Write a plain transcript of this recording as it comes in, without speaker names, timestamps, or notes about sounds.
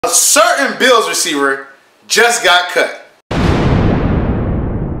certain Bills receiver just got cut.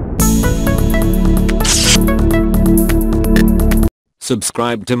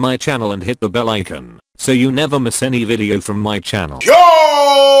 Subscribe to my channel and hit the bell icon so you never miss any video from my channel. Yo!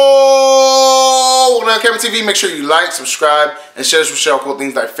 On LCameraTV, make sure you like, subscribe, and share this with cool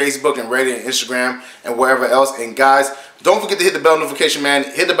things like Facebook and Reddit and Instagram and wherever else. And guys, don't forget to hit the bell notification, man.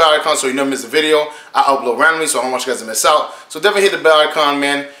 Hit the bell icon so you never miss a video. I upload randomly, so I don't want you guys to miss out. So definitely hit the bell icon,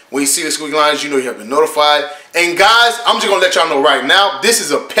 man. When you see the squiggly lines, you know you have been notified. And guys, I'm just gonna let y'all know right now, this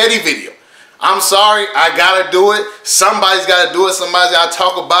is a petty video. I'm sorry, I gotta do it. Somebody's gotta do it. Somebody's gotta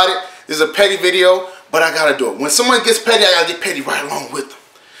talk about it. This is a petty video, but I gotta do it. When someone gets petty, I gotta get petty right along with them.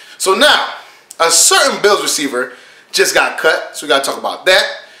 So now, a certain Bills receiver just got cut, so we gotta talk about that.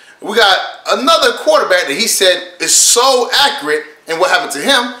 We got another quarterback that he said is so accurate, and what happened to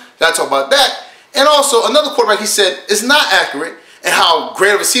him, gotta talk about that. And also another quarterback he said is not accurate, and how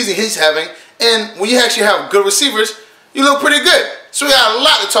great of a season he's having. And when you actually have good receivers, you look pretty good. So we got a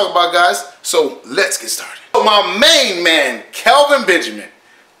lot to talk about, guys. So let's get started. So my main man, Kelvin Benjamin,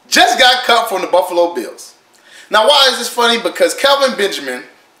 just got cut from the Buffalo Bills. Now, why is this funny? Because Kelvin Benjamin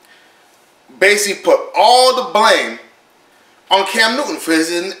basically put all the blame on Cam Newton for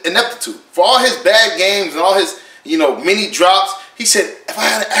his ineptitude, for all his bad games and all his, mini drops. He said, if I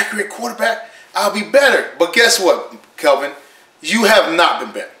had an accurate quarterback, I'll be better. But guess what, Kelvin? You have not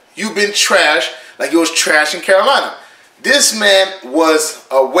been better. You've been trash like you was trash in Carolina. This man was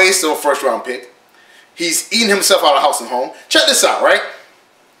a waste of a first-round pick. He's eating himself out of house and home. Check this out, right?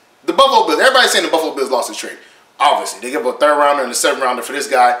 The Buffalo Bills, everybody's saying the Buffalo Bills lost the trade. Obviously, they gave up a third-rounder and a seventh-rounder for this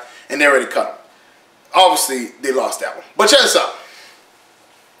guy, and they already cut him. Obviously, they lost that one. But check this out.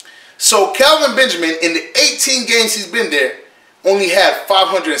 So, Kelvin Benjamin, in the 18 games he's been there, only had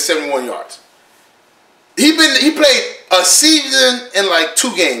 571 yards. He played a season in like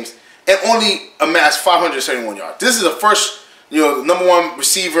 2 games and only amassed 571 yards. This is the first, number 1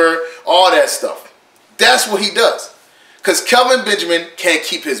 receiver, all that stuff. That's what he does. Because Kelvin Benjamin can't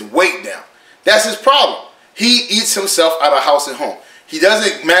keep his weight down. That's his problem. He eats himself out of house and home. He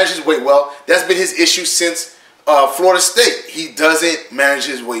doesn't manage his weight well. That's been his issue since Florida State. He doesn't manage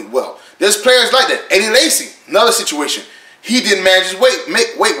his weight well. There's players like that. Eddie Lacy, another situation. He didn't manage his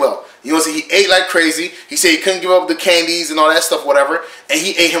weight well. He ate like crazy. He said he couldn't give up the candies and all that stuff, whatever. And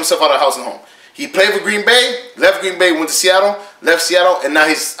he ate himself out of house and home. He played for Green Bay, left Green Bay, went to Seattle, left Seattle, and now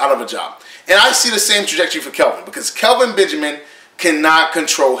he's out of a job. And I see the same trajectory for Kelvin, because Kelvin Benjamin cannot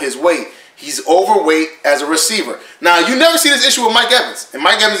control his weight. He's overweight as a receiver. Now, you never see this issue with Mike Evans. And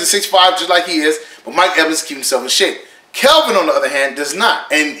Mike Evans is 6'5", just like he is, but Mike Evans keeps himself in shape. Kelvin, on the other hand, does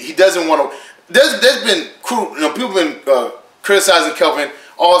not. And he doesn't want to. There's been people been criticizing Kelvin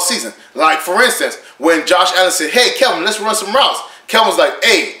all season. Like, for instance, when Josh Allen said, hey, Kelvin, let's run some routes. Kelvin's like,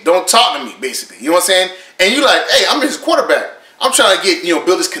 hey, don't talk to me, basically. You know what I'm saying? And you're like, hey, I'm his quarterback. I'm trying to get,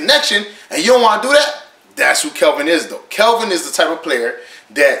 build this connection, and you don't want to do that? That's who Kelvin is, though. Kelvin is the type of player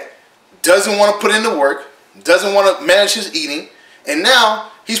that doesn't want to put in the work, doesn't want to manage his eating, and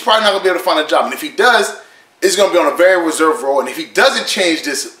now he's probably not going to be able to find a job. And if he does, it's going to be on a very reserved role. And if he doesn't change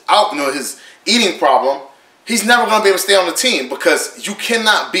this out, his eating problem, he's never going to be able to stay on the team, because you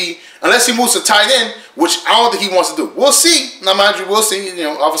cannot be, unless he moves to tight end, which I don't think he wants to do. We'll see. Now, mind you, we'll see.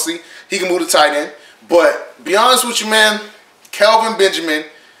 Obviously, he can move to tight end. But be honest with you, man, Kelvin Benjamin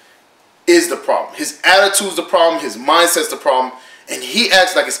is the problem. His attitude's the problem. His mindset's the problem. And he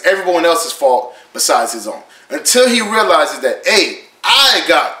acts like it's everyone else's fault besides his own. Until he realizes that, hey, I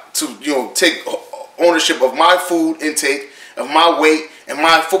got to, take ownership of my food intake, of my weight, and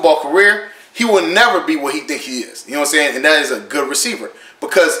my football career, he will never be what he thinks he is. You know what I'm saying? And that is a good receiver.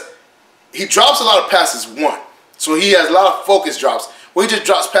 Because he drops a lot of passes, 1. So he has a lot of focus drops where he just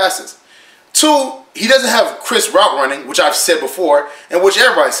drops passes. 2, he doesn't have crisp route running, which I've said before, and which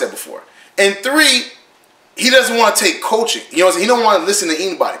everybody said before. And 3, he doesn't want to take coaching. You know what I'm saying? He don't want to listen to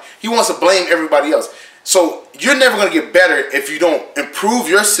anybody. He wants to blame everybody else. So you're never going to get better if you don't improve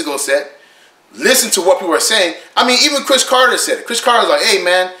your skill set, listen to what people are saying. I mean, even Chris Carter said it. Chris Carter's like, hey,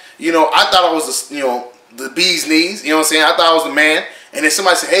 man, I thought I was the bee's knees. You know what I'm saying? I thought I was the man. And then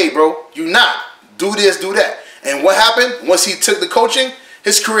somebody said, hey, bro, you not. Do this, do that. And what happened? Once he took the coaching,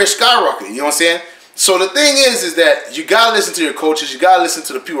 his career skyrocketed. You know what I'm saying? So the thing is that you got to listen to your coaches. You got to listen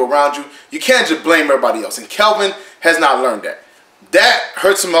to the people around you. You can't just blame everybody else. And Kelvin has not learned that. That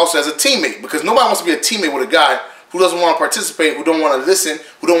hurts him also as a teammate, because nobody wants to be a teammate with a guy who doesn't want to participate, who don't want to listen,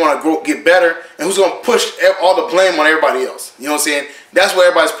 who don't want to grow, get better, and who's going to push all the blame on everybody else. You know what I'm saying? That's what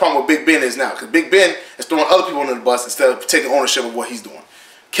everybody's problem with Big Ben is now, because Big Ben is throwing other people under the bus instead of taking ownership of what he's doing.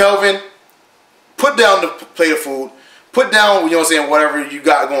 Kelvin, put down the plate of food, Put down, you know what I'm saying, whatever you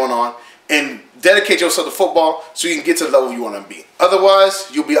got going on, and dedicate yourself to football so you can get to the level you want to be. Otherwise,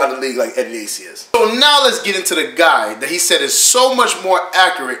 you'll be out of the league like Eddie Lacy is. So now let's get into the guy that he said is so much more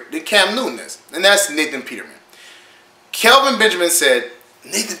accurate than Cam Newton is, and that's Nathan Peterman. Kelvin Benjamin said,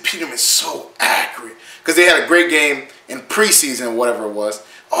 Nathan Peterman is so accurate, because they had a great game in preseason or whatever it was.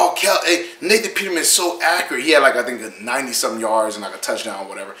 Oh, Nathan Peterman is so accurate. He had like, I think, 90-something yards and like a touchdown or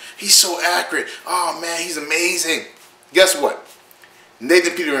whatever. He's so accurate. Oh, man, he's amazing. Guess what?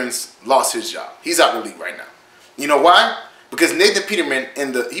 Nathan Peterman's lost his job. He's out of the league right now. You know why? Because Nathan Peterman,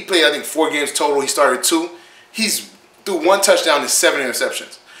 he played, I think, 4 games total. He started 2. He's threw 1 touchdown and 7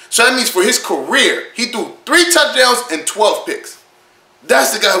 interceptions. So that means for his career, he threw 3 touchdowns and 12 picks.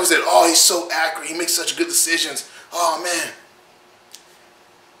 That's the guy who said, oh, he's so accurate. He makes such good decisions. Oh, man.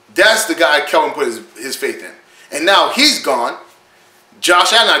 That's the guy Kelvin put his faith in. And now he's gone.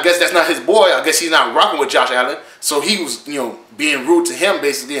 Josh Allen, I guess that's not his boy. I guess he's not rocking with Josh Allen. So he was, you know, being rude to him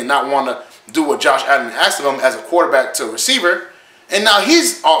basically and not want to do what Josh Allen asked of him as a quarterback to a receiver. And now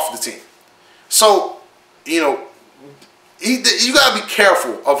he's off the team. So, you know, you got to be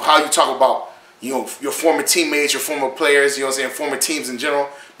careful of how you talk about, you know, your former teammates, your former players, you know what I'm saying, former teams in general.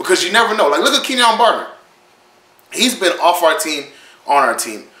 Because you never know. Like, look at Kenyon Barner. He's been off our team, on our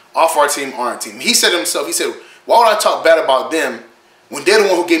team, off our team, on our team. He said himself, he said, why would I talk bad about them when they're the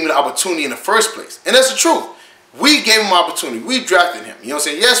one who gave me the opportunity in the first place? And that's the truth. We gave him an opportunity. We drafted him. You know what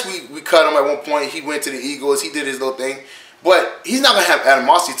I'm saying? Yes, we cut him at one point. He went to the Eagles. He did his little thing. But he's not going to have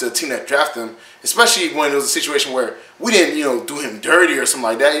animosity to the team that drafted him, especially when it was a situation where we didn't, you know, do him dirty or something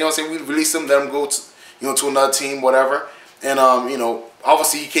like that. You know what I'm saying? We released him, let him go to, you know, to another team, whatever. And, you know,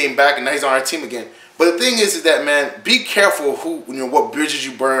 obviously he came back and now he's on our team again. But the thing is that, man, be careful who, you know, what bridges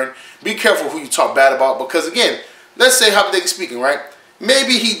you burn. Be careful who you talk bad about. Because, again, let's say, hypothetically speaking, right?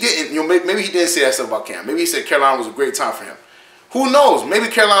 Maybe he didn't, you know, maybe he didn't say that stuff about Cam. Maybe he said Carolina was a great time for him. Who knows? Maybe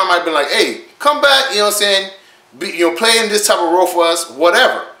Carolina might have been like, hey, come back, you know what I'm saying? You know, play in this type of role for us,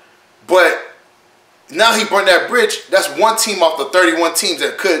 whatever. But now he burned that bridge. That's one team off the 31 teams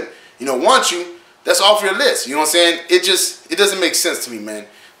that could, you know, want you. That's off your list. You know what I'm saying? It doesn't make sense to me, man.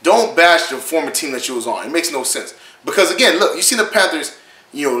 Don't bash the former team that you was on. It makes no sense. Because, again, look, you see the Panthers,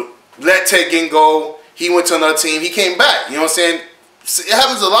 you know, let Ted Ginn go. He went to another team. He came back. You know what I'm saying? It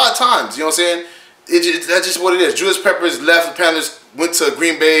happens a lot of times. You know what I'm saying? That's just what it is. Julius Peppers left the Panthers, went to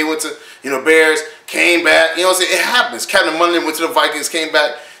Green Bay, went to, you know, Bears, came back. You know what I'm saying? It happens. Captain Munlin went to the Vikings, came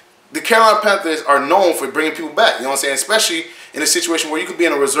back. The Carolina Panthers are known for bringing people back. You know what I'm saying? Especially in a situation where you could be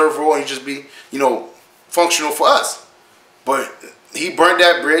in a reserve role and you just be, you know, functional for us. But he burned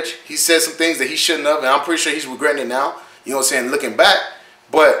that bridge. He said some things that he shouldn't have, and I'm pretty sure he's regretting it now. You know what I'm saying? Looking back.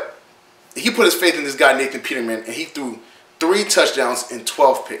 But he put his faith in this guy, Nathan Peterman, and he threw 3 touchdowns and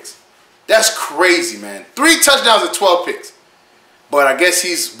 12 picks. That's crazy, man. 3 touchdowns and 12 picks. But I guess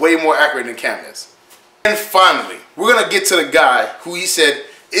he's way more accurate than Cam is. And finally, we're going to get to the guy who he said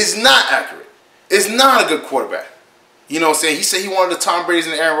is not accurate. Is not a good quarterback. You know what I'm saying? He said he wanted the Tom Brady's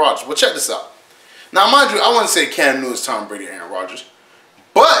and the Aaron Rodgers. Well, check this out. Now, mind you, I wouldn't say Cam Newton is Tom Brady and Aaron Rodgers.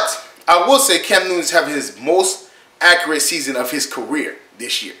 But I will say Cam Newton is having his most accurate season of his career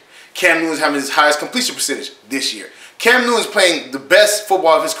this year. Cam Newton is having his highest completion percentage this year. Cam Newton is playing the best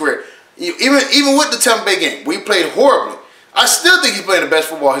football of his career. Even with the Tampa Bay game, where he played horribly, I still think he's playing the best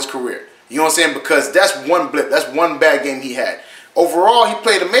football of his career. You know what I'm saying? Because that's one blip. That's one bad game he had. Overall, he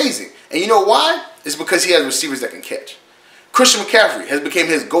played amazing. And you know why? It's because he has receivers that can catch. Christian McCaffrey has become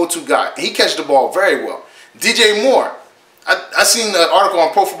his go-to guy. And he catches the ball very well. DJ Moore, I seen an article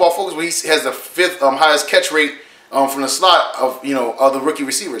on Pro Football Focus where he has the 5th highest catch rate from the slot of, you know, of the rookie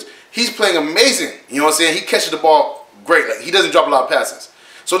receivers. He's playing amazing. You know what I'm saying? He catches the ball great. Like, he doesn't drop a lot of passes.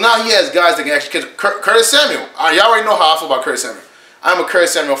 So now he has guys that can actually catch. Curtis Samuel. Y'all already know how I feel about Curtis Samuel. I'm a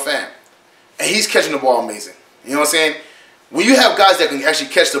Curtis Samuel fan. And he's catching the ball amazing. You know what I'm saying? When you have guys that can actually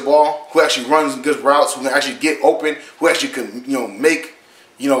catch the ball, who actually runs good routes, who can actually get open, who actually can, make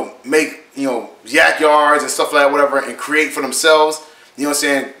yak yards and stuff like that, whatever, and create for themselves. You know what I'm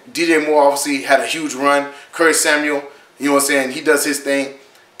saying? DJ Moore obviously had a huge run. Curtis Samuel, you know what I'm saying? He does his thing.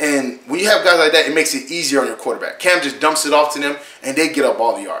 And when you have guys like that, it makes it easier on your quarterback. Cam just dumps it off to them, and they get up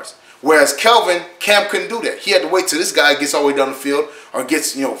all the yards. Whereas Cam couldn't do that. He had to wait till this guy gets all the way down the field or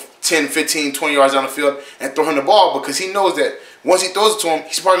gets, 10, 15, 20 yards down the field and throw him the ball, because he knows that once he throws it to him,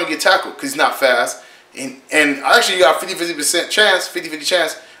 he's probably going to get tackled because he's not fast. And actually, you got a 50-50% chance, 50-50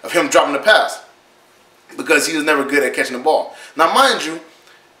 chance of him dropping the pass because he was never good at catching the ball. Now, mind you,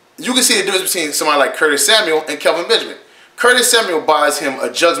 you can see the difference between somebody like Curtis Samuel and Kelvin Benjamin. Curtis Samuel buys him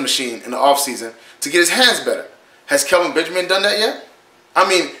a jugs machine in the offseason to get his hands better. Has Kelvin Benjamin done that yet? I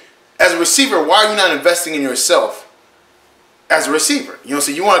mean, as a receiver, why are you not investing in yourself as a receiver. You know what I'm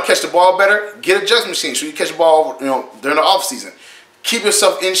saying? You want to catch the ball better, get a adjustment machine so you catch the ball, you know, during the off season. Keep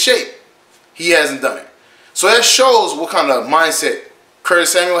yourself in shape. He hasn't done it. So that shows what kind of mindset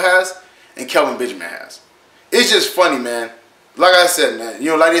Curtis Samuel has and Kelvin Benjamin has. It's just funny, man. Like I said, man, you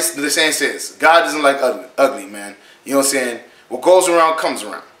know, like the saying says, God doesn't like ugly, man. You know what I'm saying? What goes around comes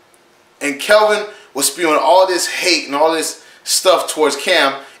around. And Kelvin was spewing all this hate and all this stuff towards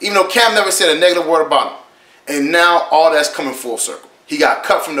Cam, even though Cam never said a negative word about him. And now all that's coming full circle. He got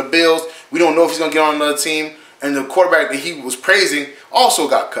cut from the Bills. We don't know if he's going to get on another team. And the quarterback that he was praising also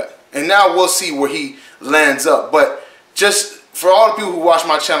got cut. And now we'll see where he lands up. But just for all the people who watch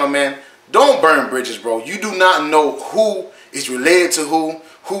my channel, man, don't burn bridges, bro. You do not know who is related to who,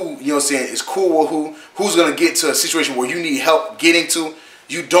 you know what I'm saying, is cool with who's going to get to a situation where you need help getting to.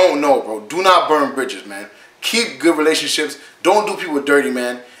 You don't know, bro. Do not burn bridges, man. Keep good relationships. Don't do people dirty,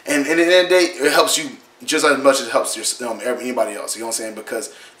 man. And at the end of the day, it helps you just as much as it helps anybody else. You know what I'm saying?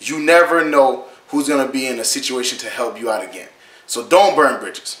 Because you never know who's going to be in a situation to help you out again. So don't burn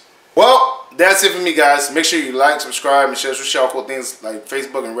bridges. Well, that's it for me, guys. Make sure you like, subscribe, and share cool things like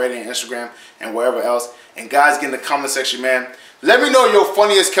Facebook and Reddit and Instagram and wherever else. And guys, get in the comment section, man. Let me know your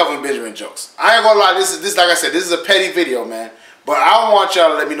funniest Kelvin Benjamin jokes. I ain't gonna lie, this like I said, this is a petty video, man. But I want y'all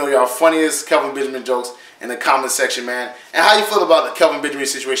to let me know your funniest Kelvin Benjamin jokes in the comment section, man. And how you feel about the Kelvin Benjamin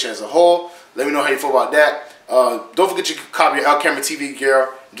situation as a whole. Let me know how you feel about that. Don't forget you can copy your LCameraTV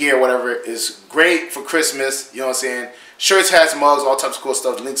gear, whatever. It's great for Christmas, you know what I'm saying? Shirts, hats, mugs, all types of cool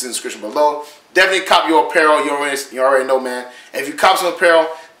stuff. The links in the description below. Definitely copy your apparel. You already know, man. And if you copy some apparel,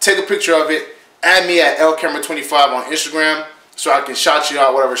 take a picture of it. Add me at LCamera25 on Instagram so I can shout you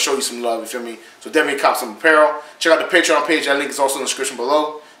out, whatever, show you some love, you feel me? So definitely cop some apparel. Check out the Patreon page. That link is also in the description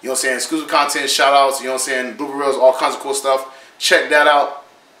below. You know what I'm saying? Exclusive content, shout outs, you know what I'm saying? Blooper reels, all kinds of cool stuff. Check that out.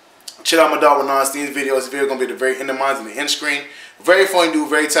 Check out my dog Renan's video. This video is going to be at the very end of mine in the end screen. Very funny dude,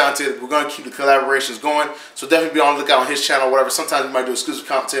 very talented. We're going to keep the collaborations going. So definitely be on the lookout on his channel, whatever. Sometimes we might do exclusive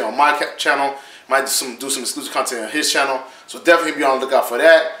content on my channel. Might do some exclusive content on his channel. So definitely be on the lookout for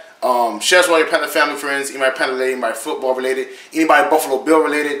that. Share with all your Panther family friends, anybody Panther related, anybody football related, anybody Buffalo Bill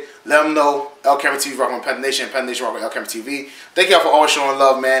related. Let them know LCameraTV rocking with Panther Nation, and Panther Nation rocking with LCameraTV. Thank y'all for always showing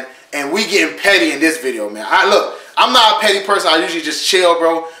love, man. And we getting petty in this video, man. Look, I'm not a petty person. I usually just chill,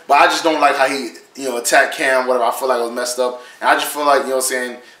 bro. But I just don't like how he, you know, attacked Cam, whatever. I feel like it was messed up. And I just feel like, you know what I'm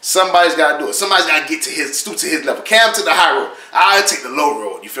saying, somebody's got to do it. Somebody's got to get to stoop to his level. Cam took the high road. I take the low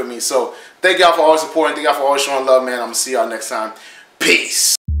road. You feel me? So thank y'all for always supporting. Thank y'all for always showing love, man. I'm going to see y'all next time.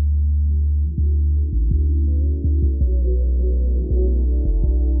 Peace.